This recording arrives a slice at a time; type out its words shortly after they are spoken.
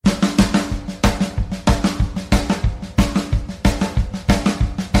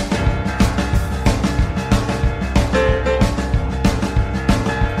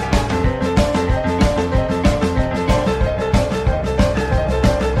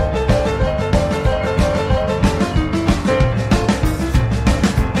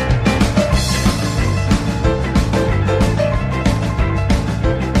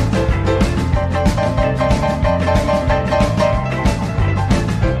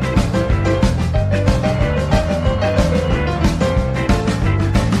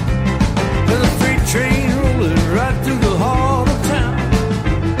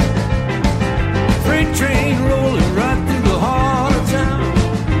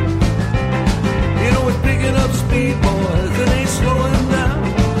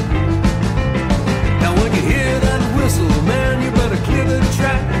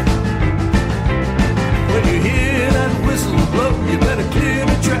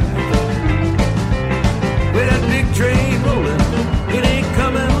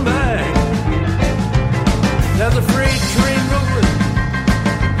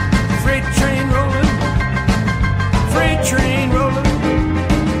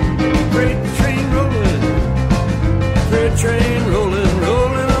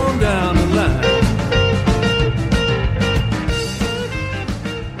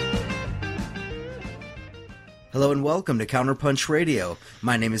welcome to Counterpunch Radio.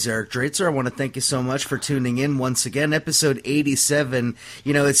 My name is Eric Draitzer. I want to thank you so much for tuning in once again. Episode 87.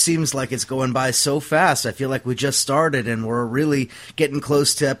 You know, it seems like it's going by so fast. I feel like we just started and we're really getting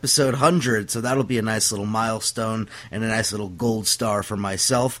close to episode 100, so that'll be a nice little milestone and a nice little gold star for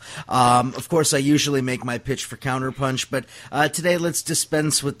myself. Of course, I usually make my pitch for Counterpunch, but today let's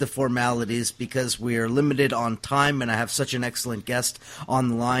dispense with the formalities because we are limited on time and I have such an excellent guest on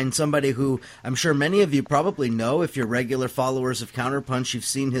the line, somebody who I'm sure many of you probably know. If you're regular followers of Counterpunch, you've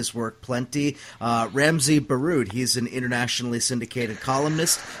seen his work plenty. Ramzy Baroud, he's an internationally syndicated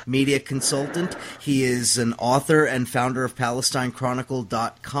columnist, media consultant. He is an author and founder of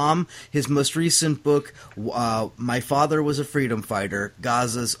PalestineChronicle.com. His most recent book, My Father Was a Freedom Fighter,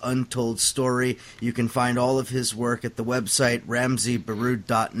 Gaza's Untold Story. You can find all of his work at the website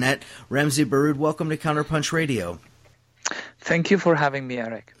ramzybaroud.net. Ramzy Baroud, welcome to Counterpunch Radio. Thank you for having me,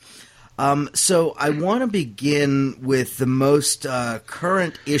 Eric. So I want to begin with the most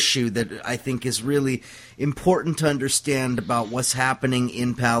current issue that I think is really important to understand about what's happening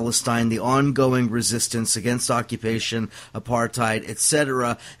in Palestine, the ongoing resistance against occupation, apartheid,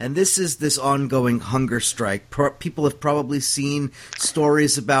 etc. And this is this ongoing hunger strike. People have probably seen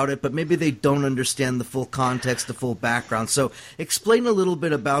stories about it, but maybe they don't understand the full context, the full background. So explain a little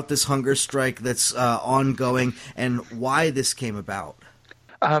bit about this hunger strike that's ongoing and why this came about.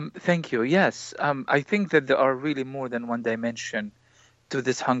 Thank you. Yes, I think that there are really more than one dimension to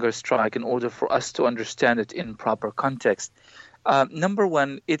this hunger strike in order for us to understand it in proper context. Number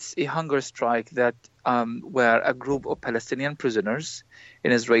one, it's a hunger strike that where a group of Palestinian prisoners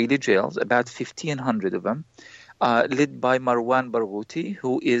in Israeli jails, about 1,500 of them, led by Marwan Barghouti,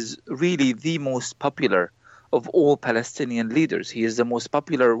 who is really the most popular of all Palestinian leaders. He is the most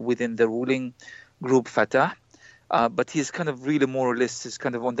popular within the ruling group Fatah. But he's kind of really more or less is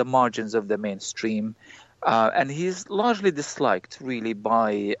kind of on the margins of the mainstream. And he's largely disliked really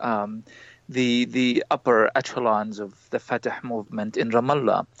by the upper echelons of the Fatah movement in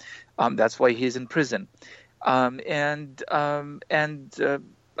Ramallah. That's why he's in prison. And other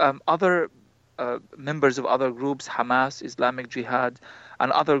members of other groups, Hamas, Islamic Jihad,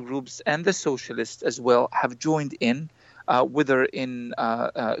 and other groups, and the socialists as well, have joined in, whether in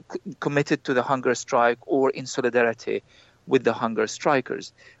committed to the hunger strike or in solidarity with the hunger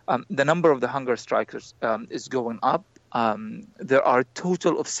strikers. The number of the hunger strikers is going up. There are a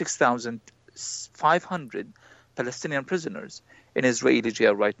total of 6,500 Palestinian prisoners in Israeli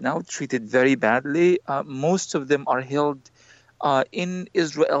jail right now, treated very badly. Most of them are held in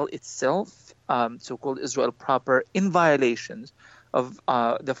Israel itself, so-called Israel proper, in violations of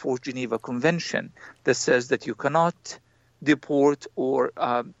the Fourth Geneva Convention that says that you cannot deport or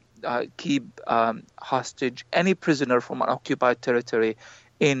keep hostage any prisoner from an occupied territory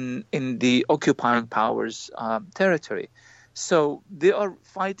in the occupying powers territory. So they are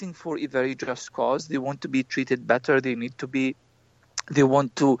fighting for a very just cause. They want to be treated better. They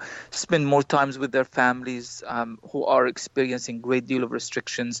want to spend more time with their families who are experiencing a great deal of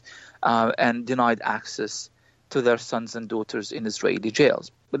restrictions and denied access to their sons and daughters in Israeli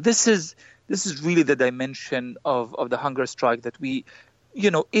jails. But this is really the dimension of the hunger strike that we,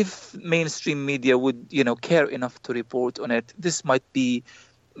 if mainstream media would, care enough to report on it, this might be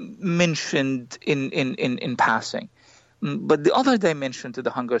mentioned in passing. But the other dimension to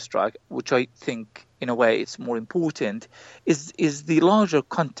the hunger strike, which I think in a way it's more important, is the larger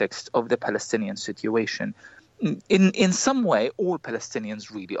context of the Palestinian situation. In some way, all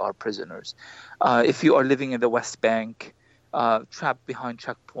Palestinians really are prisoners. If you are living in the West Bank, trapped behind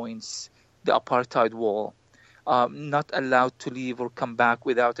checkpoints, the apartheid wall, not allowed to leave or come back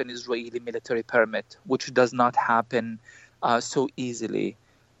without an Israeli military permit, which does not happen so easily.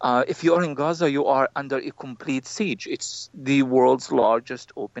 If you are in Gaza, you are under a complete siege. It's the world's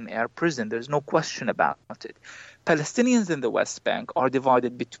largest open-air prison. There's no question about it. Palestinians in the West Bank are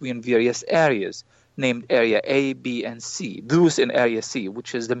divided between various areas, named Area A, B, and C. Those in Area C,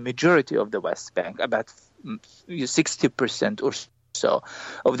 which is the majority of the West Bank, about 60% or so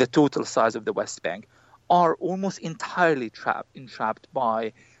of the total size of the West Bank, are almost entirely entrapped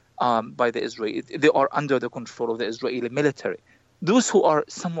by the Israeli. They are under the control of the Israeli military. Those who are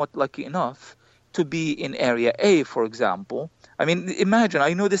somewhat lucky enough to be in Area A, for example, I mean, imagine,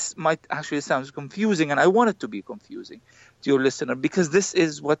 I know this might actually sound confusing, and I want it to be confusing to your listener, because this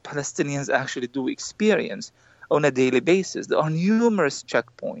is what Palestinians actually do experience on a daily basis. There are numerous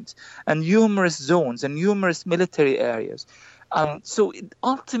checkpoints and numerous zones and numerous military areas. So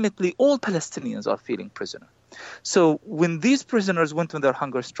ultimately, all Palestinians are feeling prisoner. So when these prisoners went on their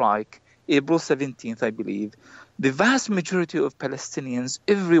hunger strike, April 17th, I believe, the vast majority of Palestinians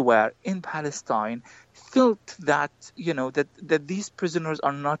everywhere in Palestine felt that, that these prisoners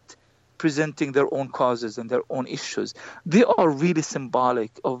are not presenting their own causes and their own issues. They are really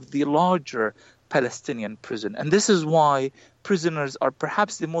symbolic of the larger Palestinian prison. And this is why prisoners are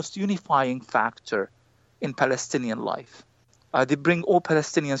perhaps the most unifying factor in Palestinian life. They bring all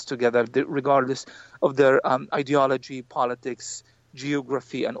Palestinians together, regardless of their ideology, politics,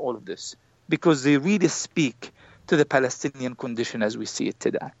 geography, and all of this, because they really speak to the Palestinian condition as we see it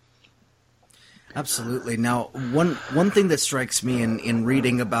today. Absolutely. Now, one thing that strikes me in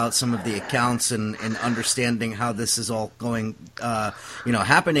reading about some of the accounts and understanding how this is all going,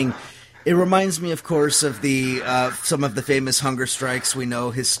 happening, it reminds me, of course, of the some of the famous hunger strikes we know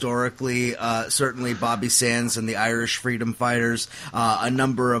historically. Certainly, Bobby Sands and the Irish freedom fighters, a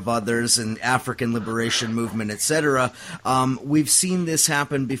number of others, and African liberation movement, etc. We've seen this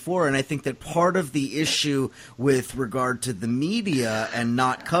happen before, and I think that part of the issue with regard to the media and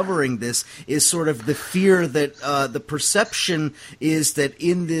not covering this is sort of the fear that the perception is that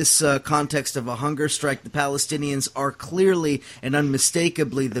in this context of a hunger strike, the Palestinians are clearly and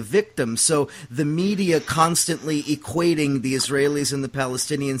unmistakably the victims. So the media constantly equating the Israelis and the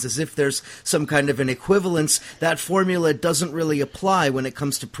Palestinians as if there's some kind of an equivalence. That formula doesn't really apply when it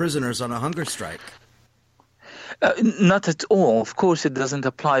comes to prisoners on a hunger strike. Not at all. Of course, it doesn't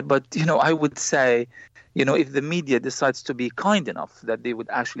apply. But, I would say, if the media decides to be kind enough that they would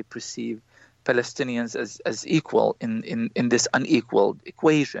actually perceive Palestinians as equal in this unequal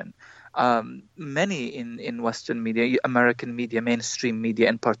equation. Many in Western media, American media, mainstream media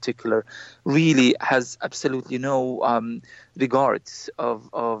in particular, really has absolutely no regards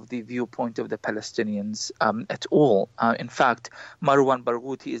of the viewpoint of the Palestinians at all. In fact, Marwan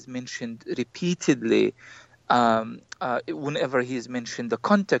Barghouti is mentioned repeatedly whenever he is mentioned. The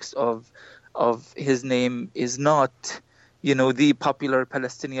context of his name is not the popular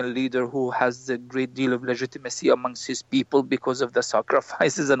Palestinian leader who has a great deal of legitimacy amongst his people because of the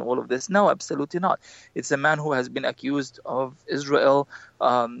sacrifices and all of this. No, absolutely not. It's a man who has been accused of Israel,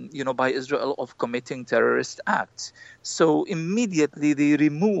 by Israel of committing terrorist acts. So immediately they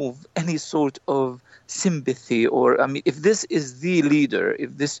remove any sort of sympathy if this is the leader,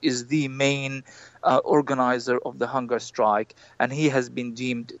 if this is the main organizer of the hunger strike and he has been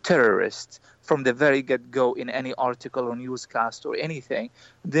deemed terrorist from the very get-go in any article or newscast or anything,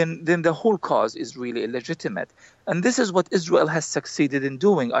 then the whole cause is really illegitimate. And this is what Israel has succeeded in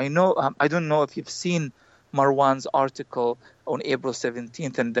doing. I don't know if you've seen Marwan's article on April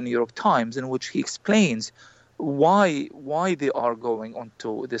 17th in the New York Times, in which he explains why they are going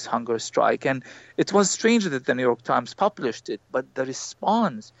onto this hunger strike. And it was strange that the New York Times published it, but the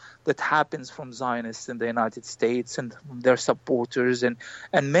response that happens from Zionists in the United States and from their supporters and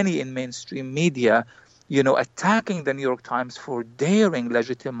many in mainstream media, attacking the New York Times for daring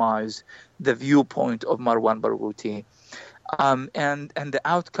legitimize the viewpoint of Marwan Barghouti. And the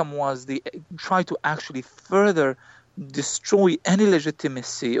outcome was they try to actually further destroy any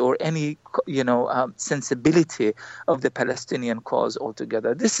legitimacy or any sensibility of the Palestinian cause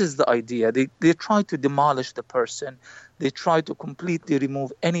altogether. This is the idea. They try to demolish the person. They try to completely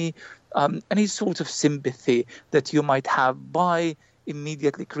remove any sort of sympathy that you might have by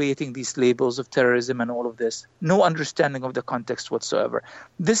immediately creating these labels of terrorism and all of this. No understanding of the context whatsoever.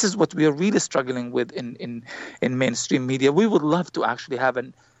 This is what we are really struggling with in mainstream media. We would love to actually have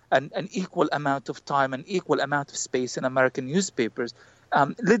an equal amount of time, an equal amount of space in American newspapers.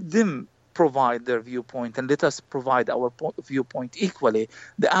 Let them provide their viewpoint and let us provide our viewpoint equally.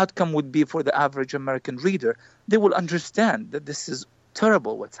 The outcome would be for the average American reader, they will understand that this is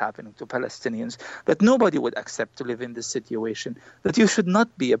terrible what's happening to Palestinians, that nobody would accept to live in this situation, that you should not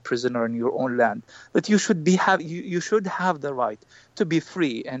be a prisoner in your own land, that you should have the right to be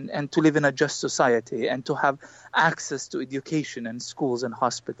free and to live in a just society and to have access to education and schools and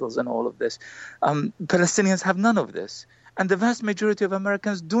hospitals and all of this. Palestinians have none of this. And the vast majority of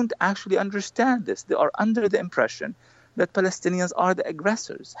Americans don't actually understand this. They are under the impression that Palestinians are the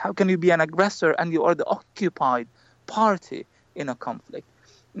aggressors. How can you be an aggressor and you are the occupied party in a conflict?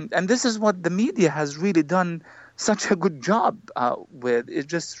 And this is what the media has really done such a good job with. It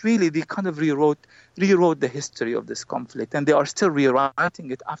just really, they kind of rewrote the history of this conflict, and they are still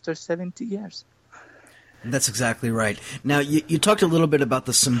rewriting it after 70 years. That's exactly right. Now, you talked a little bit about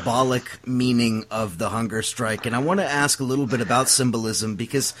the symbolic meaning of the hunger strike, and I want to ask a little bit about symbolism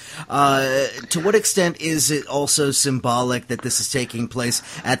because to what extent is it also symbolic that this is taking place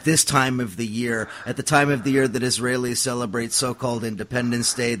at this time of the year, at the time of the year that Israelis celebrate so-called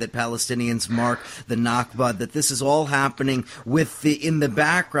Independence Day, that Palestinians mark the Nakba, that this is all happening with in the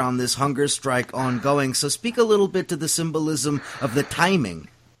background, this hunger strike ongoing. So speak a little bit to the symbolism of the timing.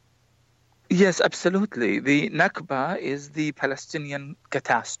 Yes, absolutely. The Nakba is the Palestinian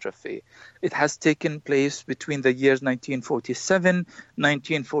catastrophe. It has taken place between the years 1947,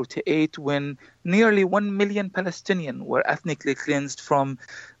 1948, when nearly 1 million Palestinians were ethnically cleansed from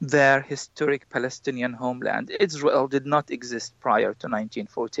their historic Palestinian homeland. Israel did not exist prior to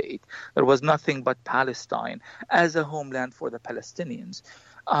 1948. There was nothing but Palestine as a homeland for the Palestinians.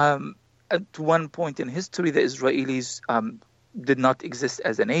 At one point in history, the Israelis did not exist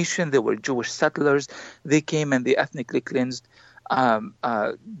as a nation. They were Jewish settlers. They came and they ethnically cleansed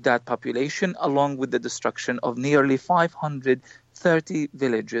that population, along with the destruction of nearly 530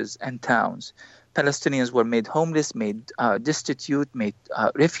 villages and towns. Palestinians were made homeless, made destitute, made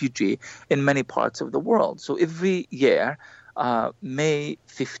refugee in many parts of the world. So every year, May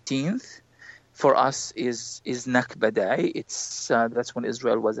 15th, for us is Nakba Day. That's when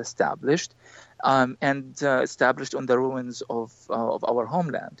Israel was established. And established on the ruins of our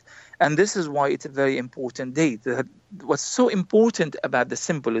homeland. And this is why it's a very important date. What's so important about the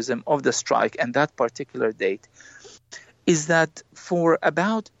symbolism of the strike and that particular date is that for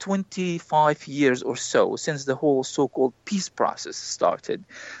about 25 years or so, since the whole so-called peace process started,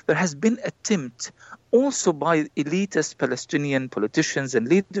 there has been attempt also by elitist Palestinian politicians and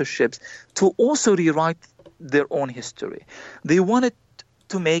leaderships to also rewrite their own history. They wanted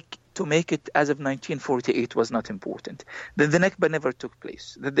to make it as of 1948 was not important, that the Nakba never took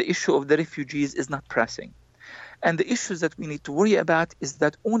place, that the issue of the refugees is not pressing. And the issues that we need to worry about is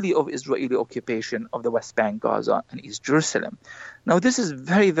that only of Israeli occupation of the West Bank, Gaza, and East Jerusalem. Now, this is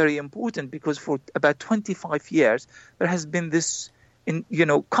very, very important because for about 25 years, there has been this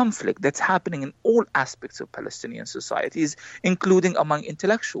conflict that's happening in all aspects of Palestinian societies, including among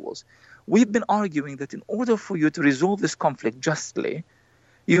intellectuals. We've been arguing that in order for you to resolve this conflict justly,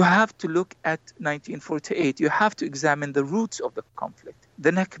 you have to look at 1948. You have to examine the roots of the conflict, the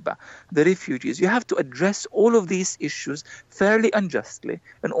Nakba, the refugees. You have to address all of these issues fairly and justly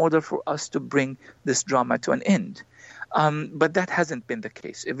in order for us to bring this drama to an end. But that hasn't been the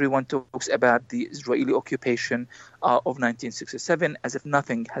case. Everyone talks about the Israeli occupation of 1967 as if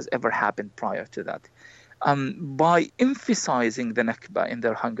nothing has ever happened prior to that. By emphasizing the Nakba in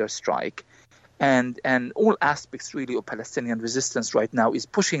their hunger strike, and all aspects really of Palestinian resistance right now is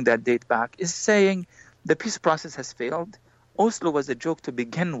pushing that date back, is saying the peace process has failed. Oslo was a joke to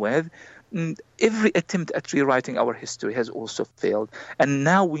begin with. Every attempt at rewriting our history has also failed. And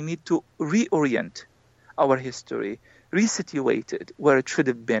now we need to reorient our history, resituate it where it should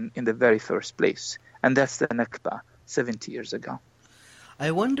have been in the very first place. And that's the Nakba 70 years ago. I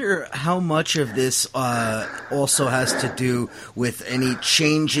wonder how much of this also has to do with any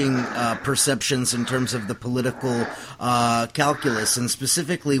changing perceptions in terms of the political calculus. And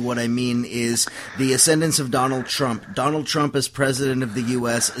specifically what I mean is the ascendance of Donald Trump. Donald Trump as president of the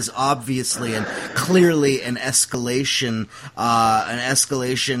U.S. is obviously and clearly an escalation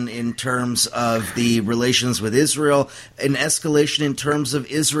in terms of the relations with Israel, an escalation in terms of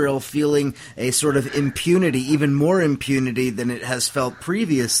Israel feeling a sort of impunity, even more impunity than it has felt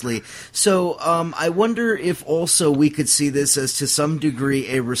previously. So I wonder if also we could see this as to some degree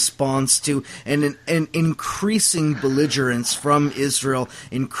a response to an increasing belligerence from Israel,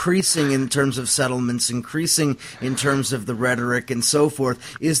 increasing in terms of settlements, increasing in terms of the rhetoric and so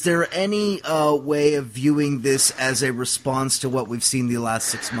forth. Is there any way of viewing this as a response to what we've seen the last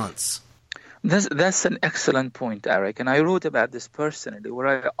 6 months? That's an excellent point, Eric. And I wrote about this personally,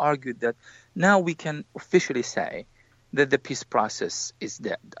 where I argued that now we can officially say that the peace process is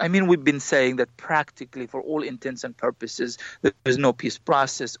dead. I mean, we've been saying that practically for all intents and purposes, there is no peace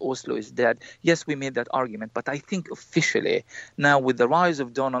process, Oslo is dead. Yes, we made that argument, but I think officially now with the rise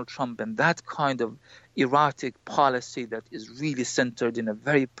of Donald Trump and that kind of erratic policy that is really centered in a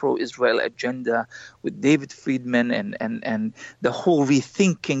very pro-Israel agenda with David Friedman and the whole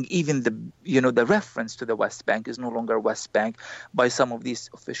rethinking, even the reference to the West Bank is no longer West Bank by some of these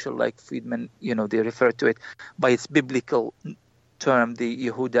officials like Friedman, they refer to it by its biblical term the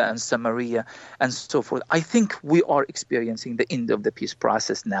Yehuda and Samaria and so forth. I think we are experiencing the end of the peace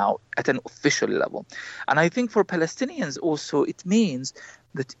process now at an official level. And I think for Palestinians also it means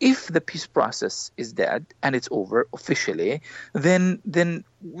that if the peace process is dead and it's over officially, then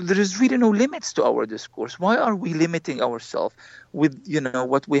there is really no limits to our discourse. Why are we limiting ourselves with,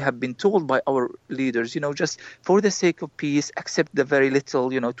 what we have been told by our leaders, just for the sake of peace, accept the very little,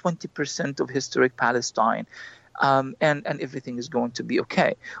 20% of historic Palestine, and everything is going to be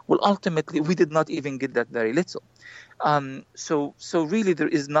okay. Well, ultimately, we did not even get that very little. So really there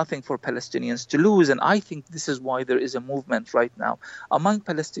is nothing for Palestinians to lose. And I think this is why there is a movement right now among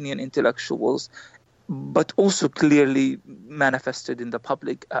Palestinian intellectuals, but also clearly manifested in the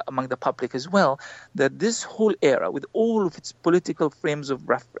public, among the public as well, that this whole era, with all of its political frames of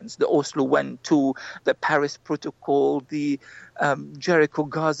reference, the Oslo I, II, the Paris Protocol, the Jericho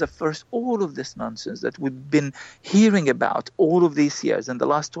Gaza First, all of this nonsense that we've been hearing about all of these years in the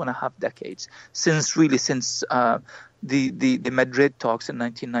last 2.5 decades, since the Madrid talks in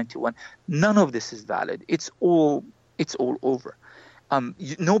 1991, none of this is valid. It's all over.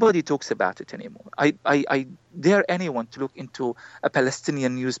 Nobody talks about it anymore. I dare anyone to look into a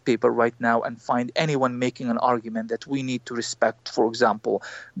Palestinian newspaper right now and find anyone making an argument that we need to respect, for example,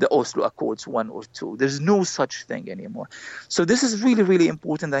 the Oslo Accords 1 or 2. There's no such thing anymore. So this is really, really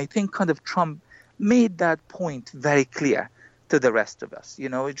important. I think kind of Trump made that point very clear to the rest of us.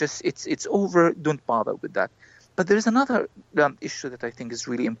 It's over. Don't bother with that. But there's another issue that I think is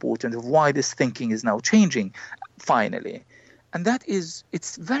really important of why this thinking is now changing finally. And that is,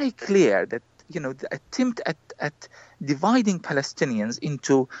 it's very clear that, the attempt at dividing Palestinians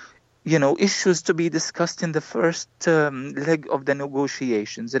into, issues to be discussed in the first leg of the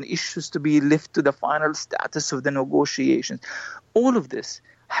negotiations and issues to be left to the final status of the negotiations, all of this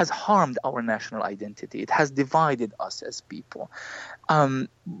has harmed our national identity. It has divided us as people.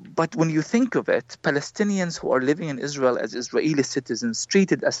 But when you think of it, Palestinians who are living in Israel as Israeli citizens,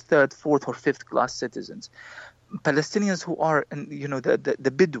 treated as third, fourth, or fifth class citizens, Palestinians who are,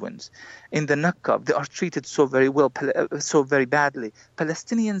 the Bedouins in the Nakab, they are treated so very well, so very badly.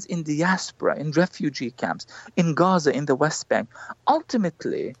 Palestinians in diaspora, in refugee camps, in Gaza, in the West Bank.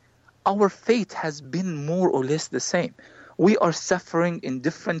 Ultimately, our fate has been more or less the same. We are suffering in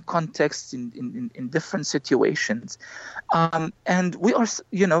different contexts, in different situations. And we are,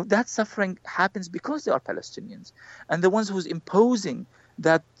 that suffering happens because they are Palestinians. And the ones who's imposing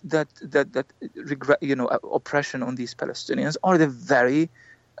that oppression on these Palestinians are the very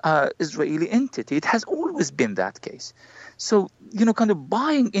Israeli entity. It has always been that case. So, kind of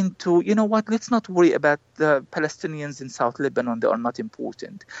buying into, let's not worry about the Palestinians in South Lebanon. They are not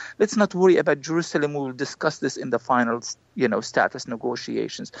important. Let's not worry about Jerusalem. We will discuss this in the final, status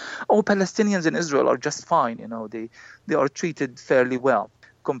negotiations. Oh, Palestinians in Israel are just fine. They are treated fairly well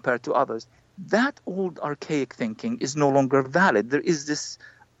compared to others. That old archaic thinking is no longer valid. There is this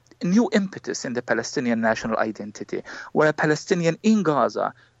new impetus in the Palestinian national identity, where a Palestinian in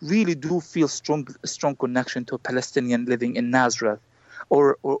Gaza really do feel a strong connection to a Palestinian living in Nazareth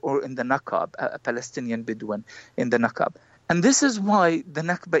or in the Nakab, a Palestinian Bedouin in the Nakab. And this is why the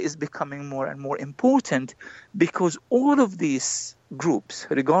Nakba is becoming more and more important, because all of these groups,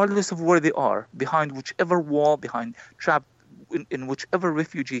 regardless of where they are, behind whichever wall, trapped in whichever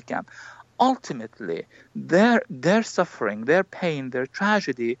refugee camp, ultimately, their suffering, their pain, their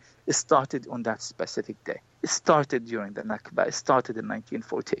tragedy started on that specific day. It started during the Nakba. It started in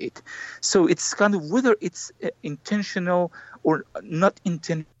 1948. So it's kind of, whether it's intentional or not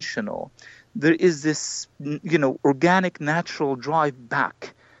intentional, there is this, organic, natural drive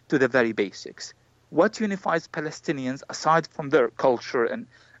back to the very basics. What unifies Palestinians, aside from their culture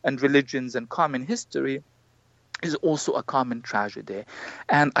and religions and common history, is also a common tragedy.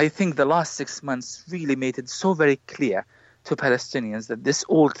 And I think the last 6 months really made it so very clear to Palestinians that this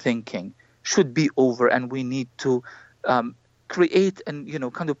old thinking should be over, and we need to create and,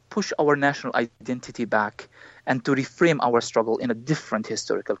 kind of push our national identity back and to reframe our struggle in a different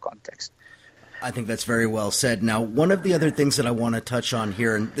historical context. I think that's very well said. Now, one of the other things that I want to touch on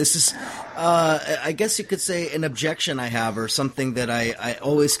here, and this is, I guess you could say, an objection I have, or something that I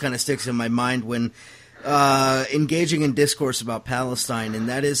always kind of sticks in my mind when engaging in discourse about Palestine, and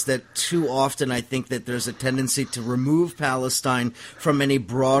that is that too often I think that there's a tendency to remove Palestine from any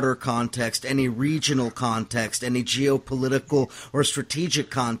broader context, any regional context, any geopolitical or strategic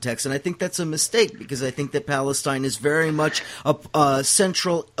context, and I think that's a mistake, because I think that Palestine is very much a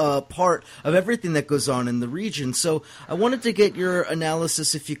central part of everything that goes on in the region. So I wanted to get your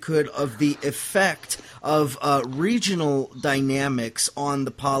analysis, if you could, of the effect of regional dynamics on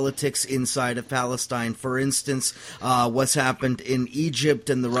the politics inside of Palestine Palestine. For instance, what's happened in Egypt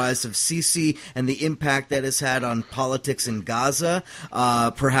and the rise of Sisi and the impact that has had on politics in Gaza,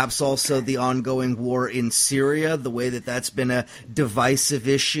 perhaps also the ongoing war in Syria, the way that that's been a divisive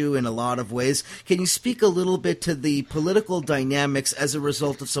issue in a lot of ways. Can you speak a little bit to the political dynamics as a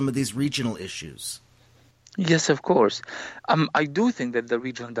result of some of these regional issues? Yes, of course. I do think that the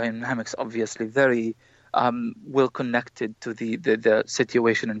regional dynamics obviously very well connected to the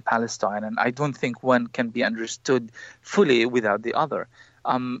situation in Palestine, and I don't think one can be understood fully without the other.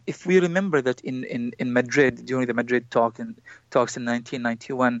 If we remember that in Madrid, during the Madrid talks in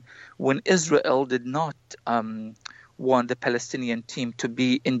 1991, when Israel did not want the Palestinian team to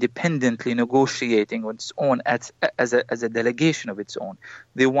be independently negotiating on its own as a delegation of its own.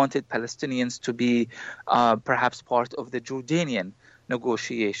 They wanted Palestinians to be perhaps part of the Jordanian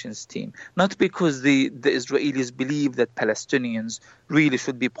negotiations team, not because the Israelis believe that Palestinians really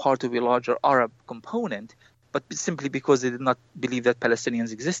should be part of a larger Arab component, but simply because they did not believe that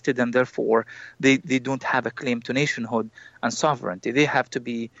Palestinians existed, and therefore they don't have a claim to nationhood and sovereignty. They have to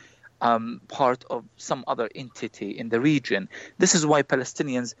be part of some other entity in the region. This is why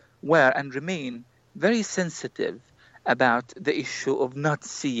Palestinians were and remain very sensitive about the issue of not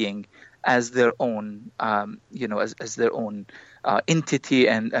seeing as their own, as their own entity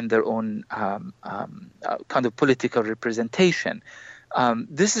and their own kind of political representation.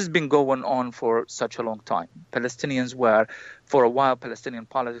 This has been going on for such a long time. Palestinians were, for a while, Palestinian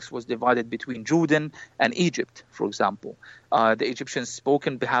politics was divided between Jordan and Egypt, for example. The Egyptians spoke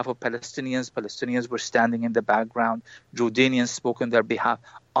on behalf of Palestinians. Palestinians were standing in the background. Jordanians spoke on their behalf.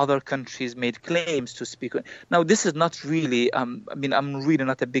 Other countries made claims to speak. Now, this is not really, I'm really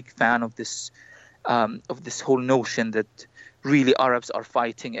not a big fan of this whole notion that really Arabs are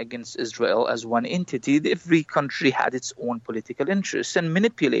fighting against Israel as one entity. Every country had its own political interests and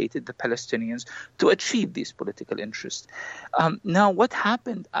manipulated the Palestinians to achieve these political interests. Now, what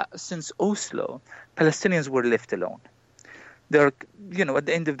happened since Oslo, Palestinians were left alone. They're, at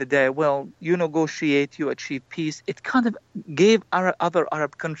the end of the day, well, you negotiate, you achieve peace. It kind of gave other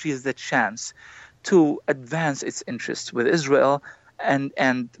Arab countries the chance to advance its interests with Israel and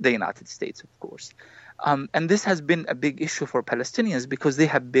the United States, of course. And this has been a big issue for Palestinians because they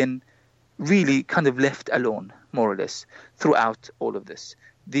have been really kind of left alone, more or less, throughout all of this.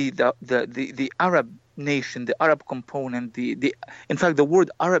 The Arab nation, the Arab component, in fact, the word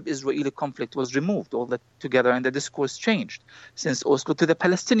Arab-Israeli conflict was removed altogether, and the discourse changed since Oslo to the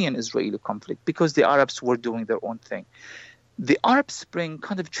Palestinian-Israeli conflict because the Arabs were doing their own thing. The Arab Spring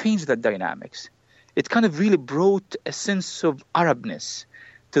kind of changed the dynamics. It kind of really brought a sense of Arabness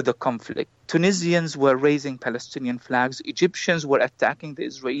to the conflict. Tunisians were raising Palestinian flags. Egyptians were attacking the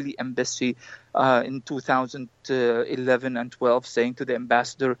Israeli embassy in 2011 and 12, saying to the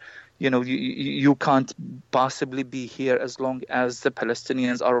ambassador, you can't possibly be here as long as the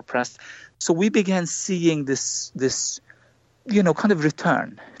Palestinians are oppressed. So we began seeing this kind of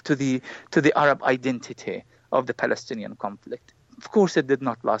return to the Arab identity of the Palestinian conflict. Of course, it did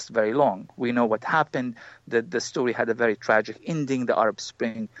not last very long. We know what happened. The story had a very tragic ending. The Arab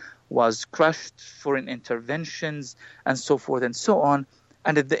Spring was crushed, foreign interventions, and so forth and so on.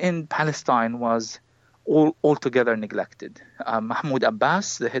 And at the end, Palestine was altogether neglected. Mahmoud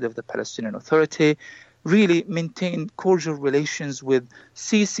Abbas, the head of the Palestinian Authority, really maintained cordial relations with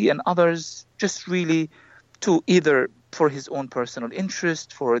Sisi and others, just really to either for his own personal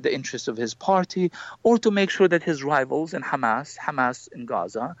interest, for the interest of his party, or to make sure that his rivals in Hamas in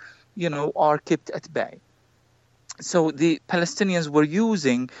Gaza, are kept at bay. So the Palestinians were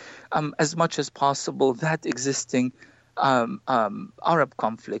using as much as possible that existing Arab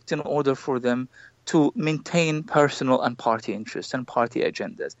conflict in order for them to maintain personal and party interests and party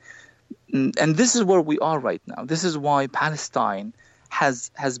agendas. And this is where we are right now. This is why Palestine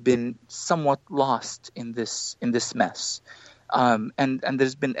has been somewhat lost in this mess, and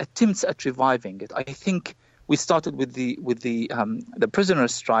there's been attempts at reviving it. I think we started with the prisoner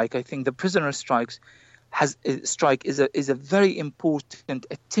strike. I think the prisoner strike is a very important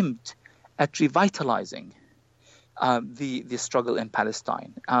attempt at revitalizing the struggle in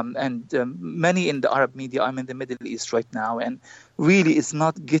Palestine. And many in the Arab media, I'm in the Middle East right now, and really it's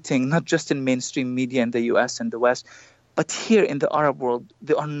not getting, not just in mainstream media in the US and the West, but here in the Arab world,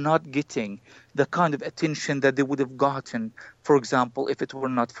 they are not getting the kind of attention that they would have gotten, for example, if it were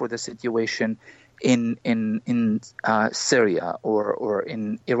not for the situation in Syria or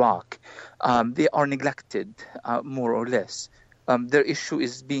in Iraq. They are neglected, more or less. Their issue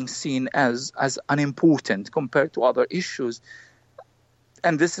is being seen as unimportant compared to other issues.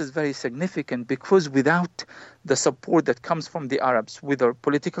 And this is very significant because without the support that comes from the Arabs, whether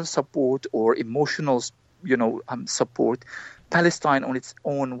political support or emotional, support, Palestine on its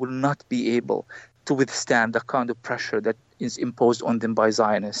own will not be able to withstand the kind of pressure that is imposed on them by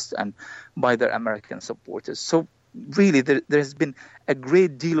Zionists and by their American supporters. So really, there has been a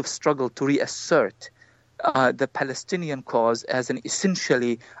great deal of struggle to reassert the Palestinian cause as an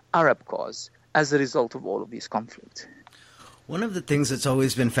essentially Arab cause as a result of all of these conflicts. One of the things that's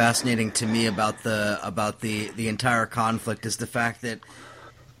always been fascinating to me about the entire conflict is the fact that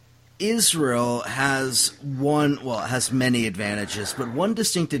Israel has many advantages, but one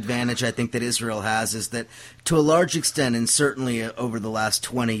distinct advantage I think that Israel has is that to a large extent, and certainly over the last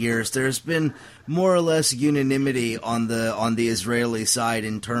 20 years, there's been more or less unanimity on the Israeli side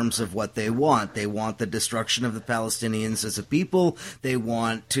in terms of what they want. They want the destruction of the Palestinians as a people. They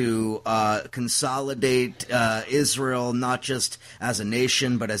want to consolidate Israel not just as a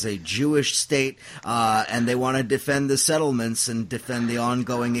nation but as a Jewish state, and they want to defend the settlements and defend the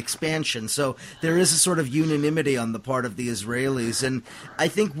ongoing expansion. So there is a sort of unanimity on the part of the Israelis, and I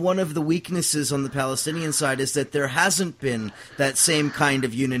think one of the weaknesses on the Palestinian side is that there hasn't been that same kind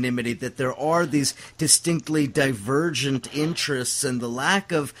of unanimity, that there are these distinctly divergent interests, and the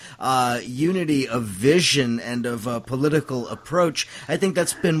lack of unity of vision and of political approach. I think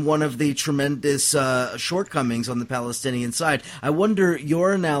that's been one of the tremendous shortcomings on the Palestinian side. I wonder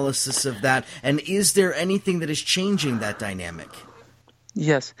your analysis of that, and is there anything that is changing that dynamic?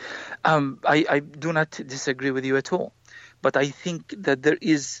 Yes, I do not disagree with you at all. But I think that there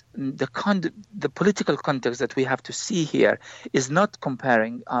is the political context that we have to see here is not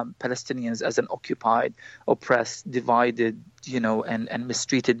comparing Palestinians as an occupied, oppressed, divided, and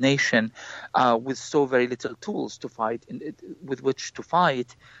mistreated nation with so very little tools to fight, with which to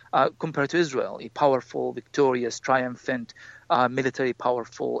fight, compared to Israel, a powerful, victorious, triumphant, military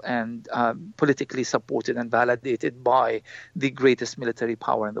powerful, and politically supported and validated by the greatest military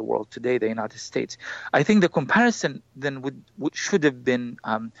power in the world today, the United States. I think the comparison then should have been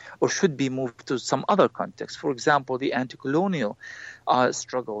or should be moved to some other context. For example, the anti-colonial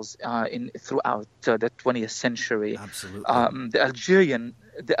struggles throughout the 20th century. Absolutely.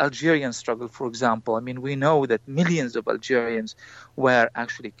 The Algerian struggle, for example. I mean, we know that millions of Algerians were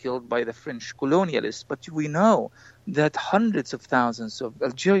actually killed by the French colonialists, but we know that hundreds of thousands of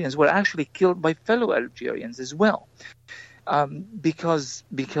Algerians were actually killed by fellow Algerians as well, because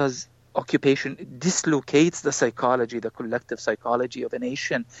occupation dislocates the psychology, the collective psychology of a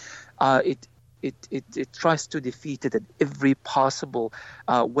nation. It tries to defeat it in every possible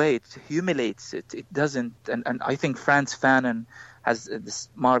way. It humiliates it. It doesn't. And I think Frantz Fanon has this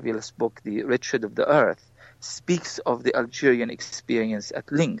marvelous book, The Wretched of the Earth, speaks of the Algerian experience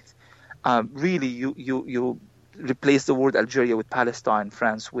at length. Really, you replace the word Algeria with Palestine,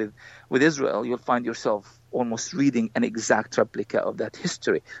 France with Israel, you'll find yourself almost reading an exact replica of that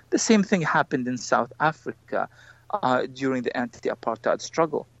history. The same thing happened in South Africa during the anti-apartheid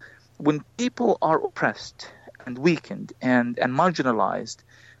struggle. When people are oppressed and weakened and marginalized,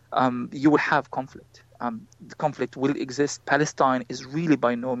 you will have conflict. The conflict will exist. Palestine is really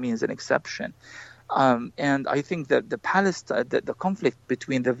by no means an exception. And I think that the conflict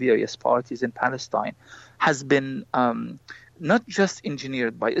between the various parties in Palestine has been not just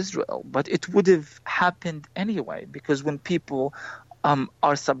engineered by Israel, but it would have happened anyway, because when people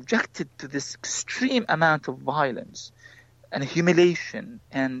are subjected to this extreme amount of violence and humiliation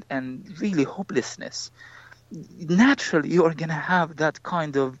and really hopelessness, naturally you are going to have that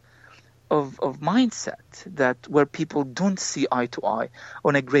kind of mindset that where people don't see eye to eye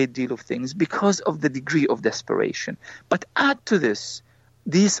on a great deal of things because of the degree of desperation. But add to this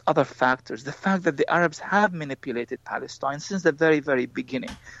these other factors, the fact that the Arabs have manipulated Palestine since the very, very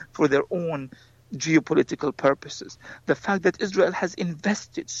beginning for their own geopolitical purposes, the fact that Israel has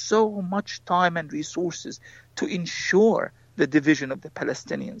invested so much time and resources to ensure the division of the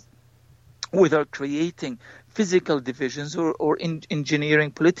Palestinians, whether creating physical divisions or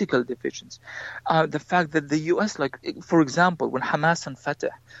engineering political divisions. The fact that the U.S., like, for example, when Hamas and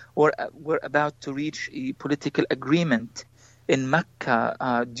Fatah were about to reach a political agreement in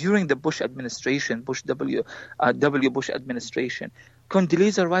Mecca during the Bush administration, W. Bush administration,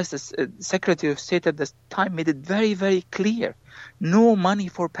 Condoleezza Rice, the Secretary of State at the time, made it very, very clear, no money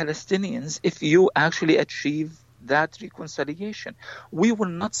for Palestinians if you actually achieve that reconciliation. We will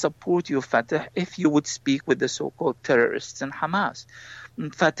not support you, Fatah, if you would speak with the so-called terrorists in Hamas.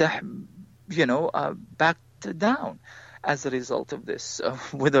 Fatah, backed down as a result of this.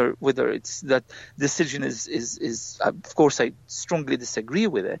 Whether it's that decision is of course, I strongly disagree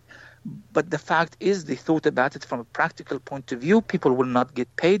with it, But the fact is, they thought about it from a practical point of view. People will not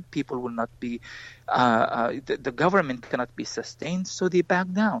get paid. People will not be, the government cannot be sustained. So they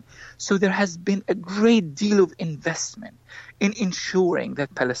back down. So there has been a great deal of investment in ensuring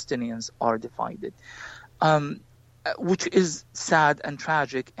that Palestinians are divided, which is sad and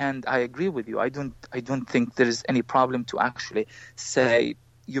tragic. And I agree with you. I don't think there is any problem to actually say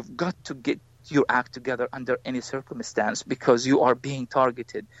you've got to get your act together under any circumstance, because you are being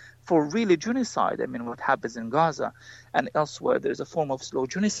targeted for really genocide. I mean, what happens in Gaza and elsewhere, there's a form of slow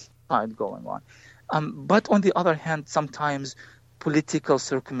genocide going on. But on the other hand, sometimes political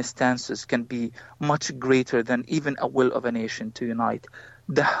circumstances can be much greater than even a will of a nation to unite.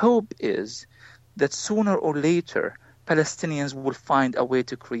 The hope is that sooner or later, Palestinians will find a way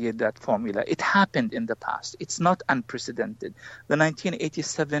to create that formula. It happened in the past. It's not unprecedented. The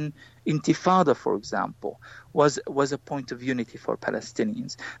 1987 Intifada, for example, was a point of unity for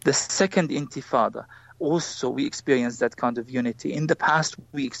Palestinians. The second Intifada, also we experienced that kind of unity. In the past,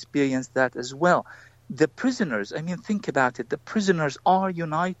 we experienced that as well. The prisoners, I mean, think about it. The prisoners are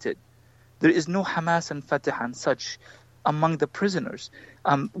united. There is no Hamas and Fatah and such among the prisoners.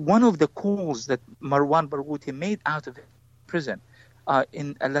 One of the calls that Marwan Barghouti made out of prison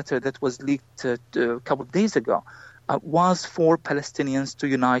in a letter that was leaked a couple of days ago was for Palestinians to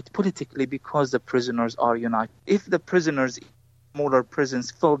unite politically, because the prisoners are united. If the prisoners in smaller prisons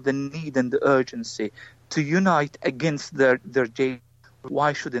felt the need and the urgency to unite against their jail,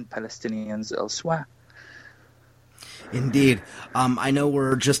 why shouldn't Palestinians elsewhere? Indeed. I know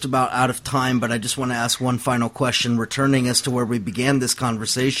we're just about out of time, but I just want to ask one final question, returning as to where we began this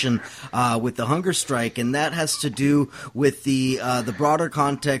conversation with the hunger strike, and that has to do with the broader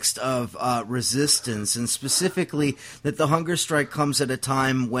context of resistance, and specifically that the hunger strike comes at a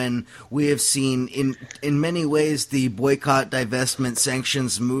time when we have seen, in many ways, the boycott, divestment,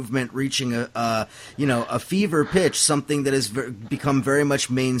 sanctions movement reaching a fever pitch, something that has become very much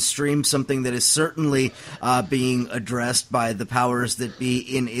mainstream, something that is certainly being addressed by the powers that be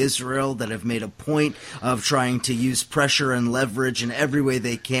in Israel, that have made a point of trying to use pressure and leverage in every way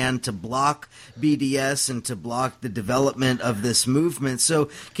they can to block BDS and to block the development of this movement. So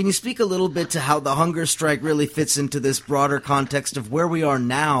can you speak a little bit to how the hunger strike really fits into this broader context of where we are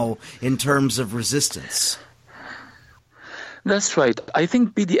now in terms of resistance? That's right. I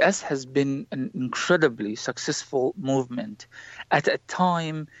think BDS has been an incredibly successful movement at a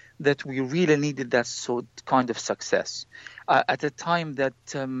time that we really needed that sort kind of success. At a time that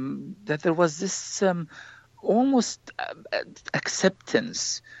there was this almost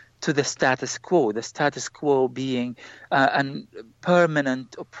acceptance to the status quo being a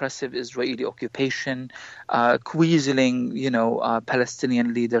permanent oppressive Israeli occupation, coercing,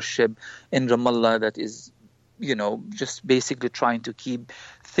 Palestinian leadership in Ramallah that is, just basically trying to keep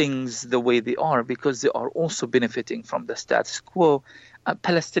things the way they are, because they are also benefiting from the status quo.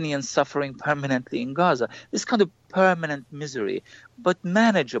 Palestinians suffering permanently in Gaza. This kind of permanent misery, but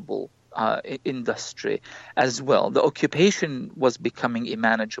manageable industry as well. The occupation was becoming a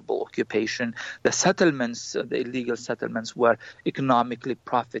manageable occupation. The settlements, the illegal settlements, were economically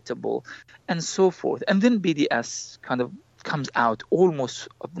profitable, and so forth. And then BDS kind of comes out almost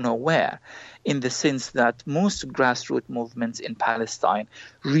of nowhere, in the sense that most grassroots movements in Palestine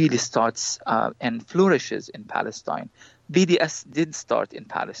really starts and flourishes in Palestine. BDS did start in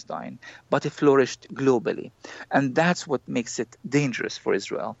Palestine, but it flourished globally. And that's what makes it dangerous for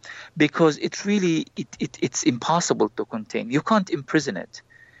Israel, because it's impossible to contain. You can't imprison it.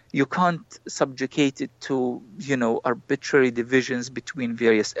 You can't subjugate it to, arbitrary divisions between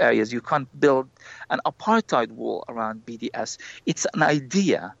various areas. You can't build an apartheid wall around BDS. It's an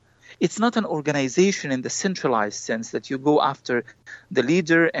idea. It's not an organization in the centralized sense that you go after the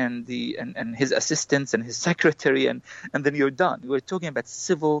leader and his assistants and his secretary and then you're done. We're talking about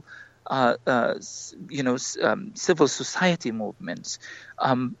civil society movements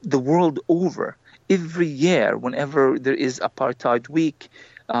the world over. Every year, whenever there is Apartheid Week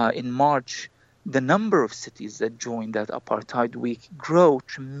in March, the number of cities that join that Apartheid Week grow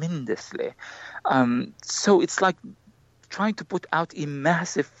tremendously. So it's like trying to put out a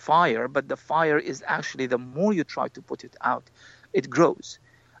massive fire, but the fire is actually, the more you try to put it out, it grows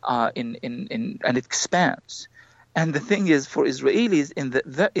and it expands. And the thing is, for Israelis in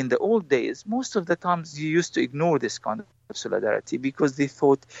the old days, most of the times you used to ignore this kind of solidarity, because they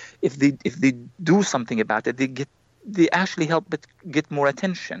thought if they do something about it, they actually help but get more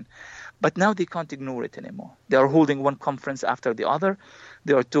attention. But now they can't ignore it anymore. They are holding one conference after the other.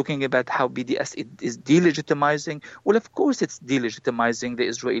 They are talking about how BDS is delegitimizing. Well, of course it's delegitimizing the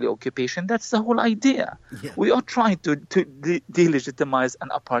Israeli occupation. That's the whole idea. Yeah. We are trying to delegitimize an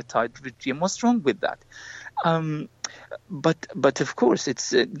apartheid regime. What's wrong with that? But of course,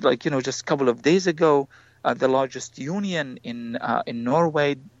 it's just a couple of days ago, the largest union in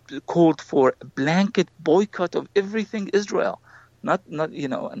Norway called for a blanket boycott of everything Israel. Not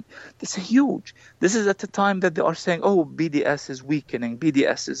and it's huge. This is at the time that they are saying, oh, BDS is weakening,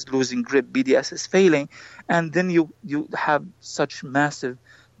 BDS is losing grip, BDS is failing, and then you have such massive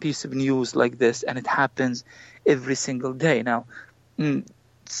piece of news like this, and it happens every single day. Now,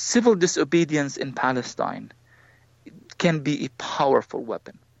 civil disobedience in Palestine can be a powerful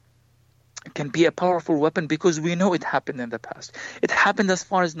weapon. It can be a powerful weapon because we know it happened in the past. It happened as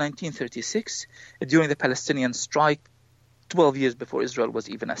far as 1936 during the Palestinian strike, 12 years before Israel was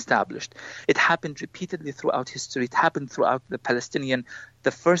even established. It happened repeatedly throughout history. It happened throughout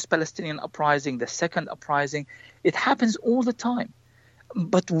the first Palestinian uprising, the second uprising. It happens all the time.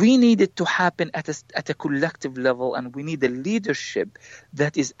 But we need it to happen at a collective level, and we need a leadership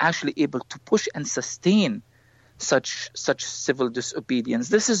that is actually able to push and sustain such civil disobedience.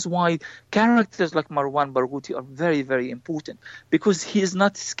 This is why characters like Marwan Barghouti are very, very important, because he is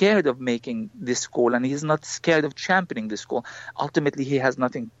not scared of making this call, and he is not scared of championing this call. Ultimately, he has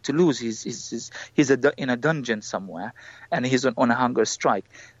nothing to lose. He's in a dungeon somewhere, and he's on a hunger strike.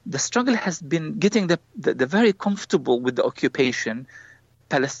 The struggle has been getting the very comfortable with the occupation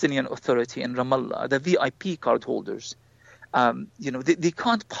Palestinian Authority in Ramallah, the VIP card holders. They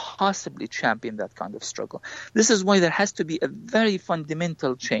can't possibly champion that kind of struggle. This is why there has to be a very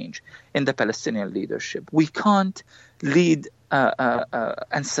fundamental change in the Palestinian leadership. We can't lead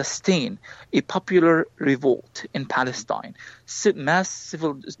and sustain a popular revolt in Palestine, mass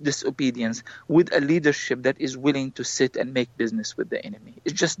civil disobedience, with a leadership that is willing to sit and make business with the enemy.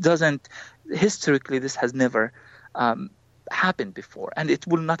 It just doesn't. Historically, this has never happened before, and it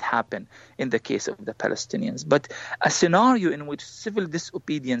will not happen in the case of the Palestinians. But a scenario in which civil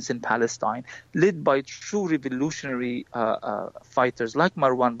disobedience in Palestine, led by true revolutionary fighters like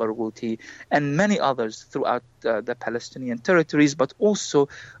Marwan Barghouti and many others throughout the Palestinian territories, but also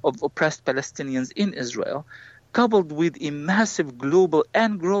of oppressed Palestinians in Israel, coupled with a massive global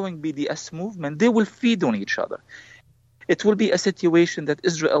and growing BDS movement, they will feed on each other. It will be a situation that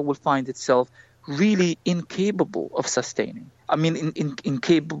Israel will find itself really incapable of sustaining. I mean,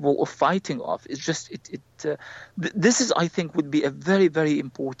 incapable of fighting off. It's just this is, I think, would be a very, very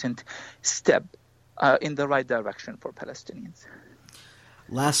important step in the right direction for Palestinians.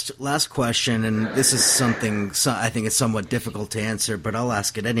 Last question, and this is something I think it's somewhat difficult to answer, but I'll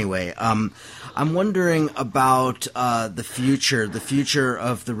ask it anyway. I'm wondering about the future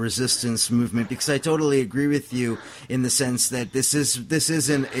of the resistance movement, because I totally agree with you in the sense that this is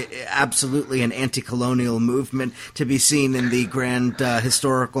absolutely an anti-colonial movement to be seen in the grand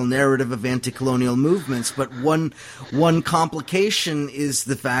historical narrative of anti-colonial movements. But one complication is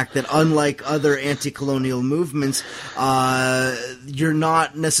the fact that, unlike other anti-colonial movements, you're not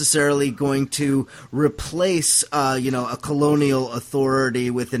necessarily going to replace a colonial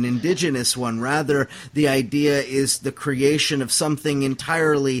authority with an indigenous one. Rather, the idea is the creation of something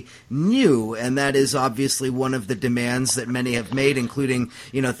entirely new, and that is obviously one of the demands that many have made, including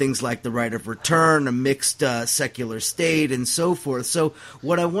things like the right of return, a mixed secular state, and so forth. So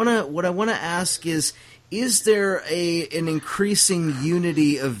what I want to ask is there an increasing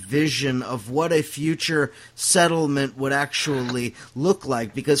unity of vision of what a future settlement would actually look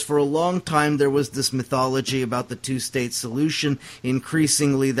like? Because for a long time there was this mythology about the two-state solution.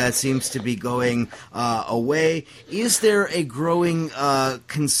 Increasingly that seems to be going away. Is there a growing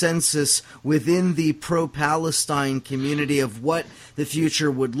consensus within the pro-Palestine community of what the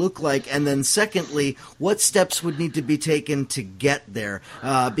future would look like? And then secondly, what steps would need to be taken to get there?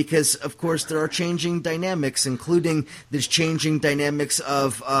 Because, of course, there are changing dynamics, including the changing dynamics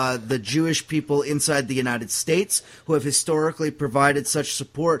of the Jewish people inside the United States, who have historically provided such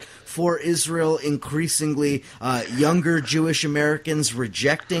support for Israel, increasingly younger Jewish Americans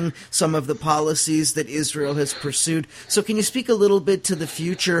rejecting some of the policies that Israel has pursued. So can you speak a little bit to the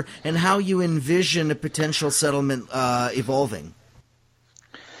future and how you envision a potential settlement evolving?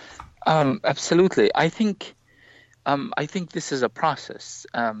 Absolutely. I think this is a process.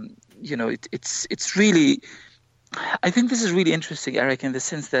 It's really. I think this is really interesting, Eric, in the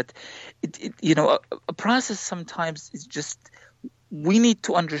sense that a process sometimes is just, we need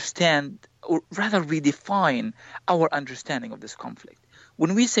to understand, or rather redefine our understanding of this conflict.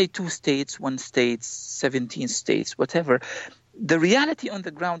 When we say 2 states, 1 state, 17 states, whatever, The reality on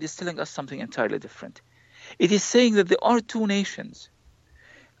the ground is telling us something entirely different. It is saying that there are two nations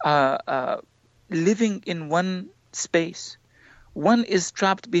living in one space. One is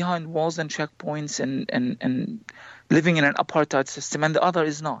trapped behind walls and checkpoints and living in an apartheid system, and the other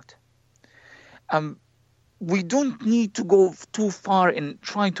is not. We don't need to go too far in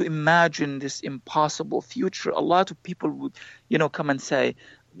trying to imagine this impossible future. A lot of people would, come and say,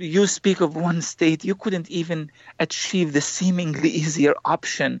 you speak of one state, you couldn't even achieve the seemingly easier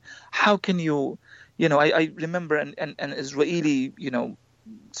option. How can you, I remember an Israeli,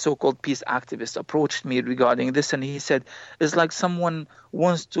 so-called peace activist approached me regarding this, and he said, it's like someone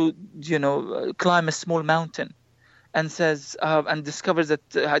wants to, climb a small mountain and says, and discovers that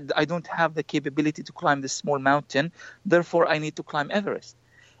I don't have the capability to climb this small mountain, therefore I need to climb Everest.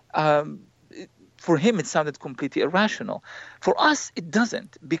 For him, it sounded completely irrational. For us, it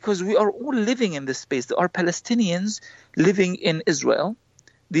doesn't, because we are all living in this space. There are Palestinians living in Israel.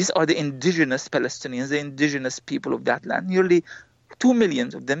 These are the indigenous Palestinians, the indigenous people of that land, nearly 2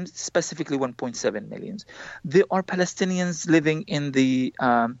 million of them, specifically 1.7 million. There are Palestinians living in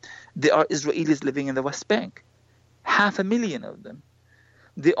there are Israelis living in the West Bank, 500,000 of them.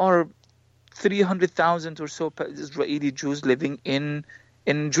 There are 300,000 or so Israeli Jews living in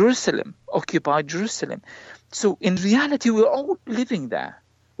Jerusalem, occupied Jerusalem. So in reality, we're all living there.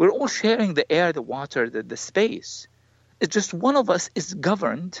 We're all sharing the air, the water, the space. It's just one of us is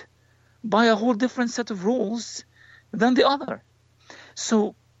governed by a whole different set of rules than the other.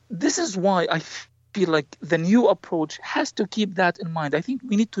 So this is why I feel like the new approach has to keep that in mind. I think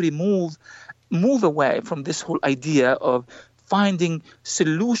we need to move away from this whole idea of finding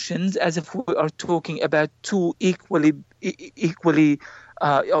solutions as if we are talking about two equally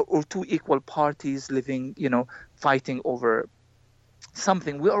or two equal parties living, fighting over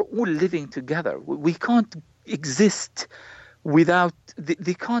something. We are all living together. We can't exist without,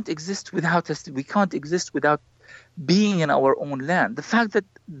 they can't exist without us. We can't exist without being in our own land. The fact that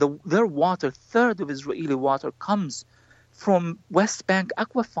their water, third of Israeli water, comes from West Bank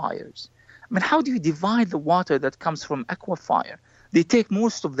aquifers. I mean, how do you divide the water that comes from aquifer? They take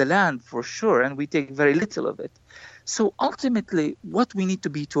most of the land for sure, and we take very little of it. So ultimately, what we need to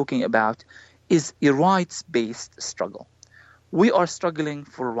be talking about is a rights-based struggle. We are struggling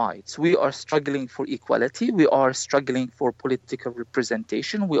for rights. We are struggling for equality. We are struggling for political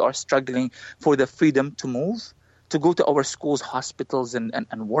representation. We are struggling for the freedom to move, to go to our schools, hospitals,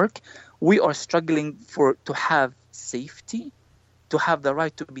 and work. We are struggling to have safety, to have the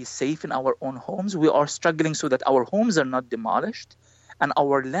right to be safe in our own homes. We are struggling so that our homes are not demolished and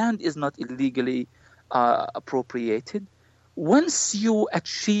our land is not illegally appropriated. Once you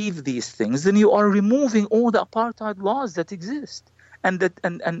achieve these things, then you are removing all the apartheid laws that exist,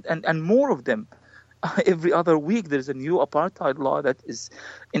 and more of them. Every other week, there's a new apartheid law that is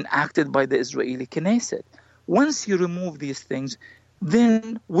enacted by the Israeli Knesset. Once you remove these things,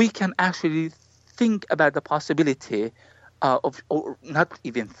 then we can actually think about the possibility or not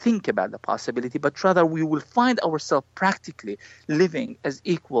even think about the possibility, but rather we will find ourselves practically living as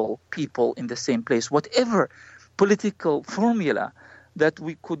equal people in the same place. Whatever political formula that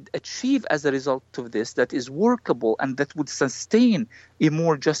we could achieve as a result of this that is workable and that would sustain a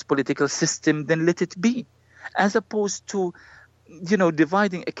more just political system, then let it be. As opposed to,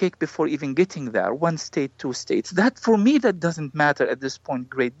 dividing a cake before even getting there, one state, two states. That, for me, that doesn't matter at this point a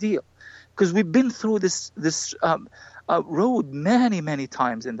great deal. Because we've been through this road many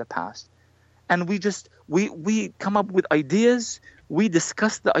times in the past. And we come up with ideas, we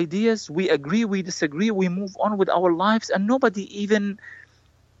discuss the ideas, we agree, we disagree, we move on with our lives, and nobody even,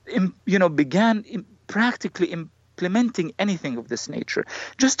 began practically implementing anything of this nature.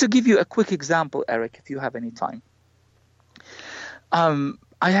 Just to give you a quick example, Eric, if you have any time.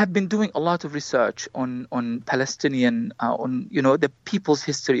 I have been doing a lot of research on Palestinian, the people's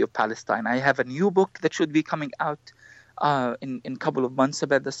history of Palestine. I have a new book that should be coming out in a couple of months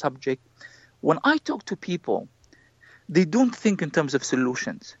about the subject. When I talk to people, they don't think in terms of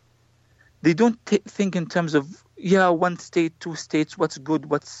solutions. They don't think in terms of, one state, two states, what's good,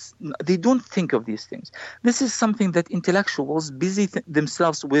 they don't think of these things. This is something that intellectuals busy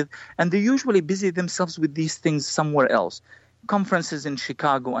themselves with, and they usually busy themselves with these things somewhere else. Conferences in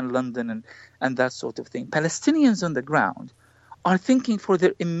Chicago and London and that sort of thing. Palestinians on the ground are thinking for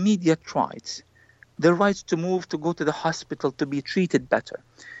their immediate rights, their rights to move, to go to the hospital, to be treated better.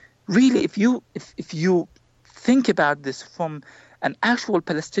 Really, if you think about this from an actual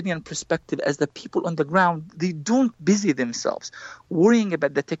Palestinian perspective, as the people on the ground, they don't busy themselves worrying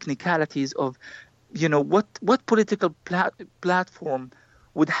about the technicalities of, what political platform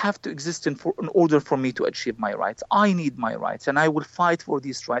would have to exist in order for me to achieve my rights. I need my rights, and I will fight for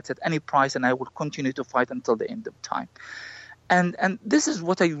these rights at any price, and I will continue to fight until the end of time. And this is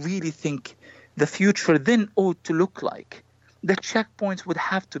what I really think the future then ought to look like. The checkpoints would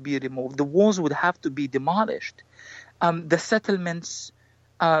have to be removed. The walls would have to be demolished. The settlements,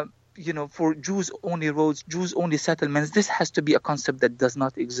 for Jews-only roads, Jews-only settlements, this has to be a concept that does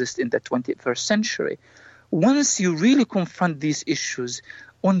not exist in the 21st century. Once you really confront these issues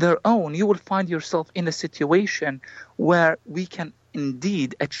on their own, you will find yourself in a situation where we can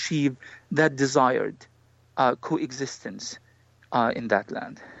indeed achieve that desired coexistence in that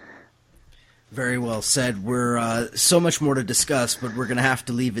land. Very well said. We're so much more to discuss, but we're going to have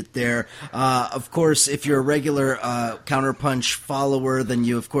to leave it there. Of course, if you're a regular Counterpunch follower, then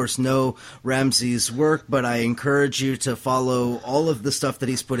you, of course, know Ramzi's work, but I encourage you to follow all of the stuff that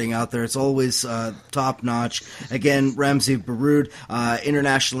he's putting out there. It's always top-notch. Again, Ramzi Baroud,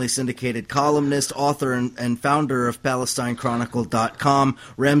 internationally syndicated columnist, author, and founder of PalestineChronicle.com,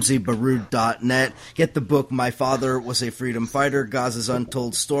 RamziBaroud.net. Get the book, My Father Was a Freedom Fighter, Gaza's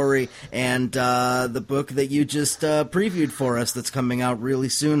Untold Story, and the book that you just previewed for us that's coming out really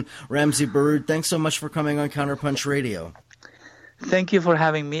soon. Ramzi Baroud, thanks so much for coming on Counterpunch Radio. Thank you for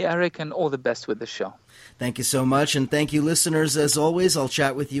having me, Eric, and all the best with the show. Thank you so much, and thank you, listeners. As always, I'll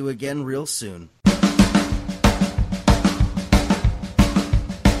chat with you again real soon.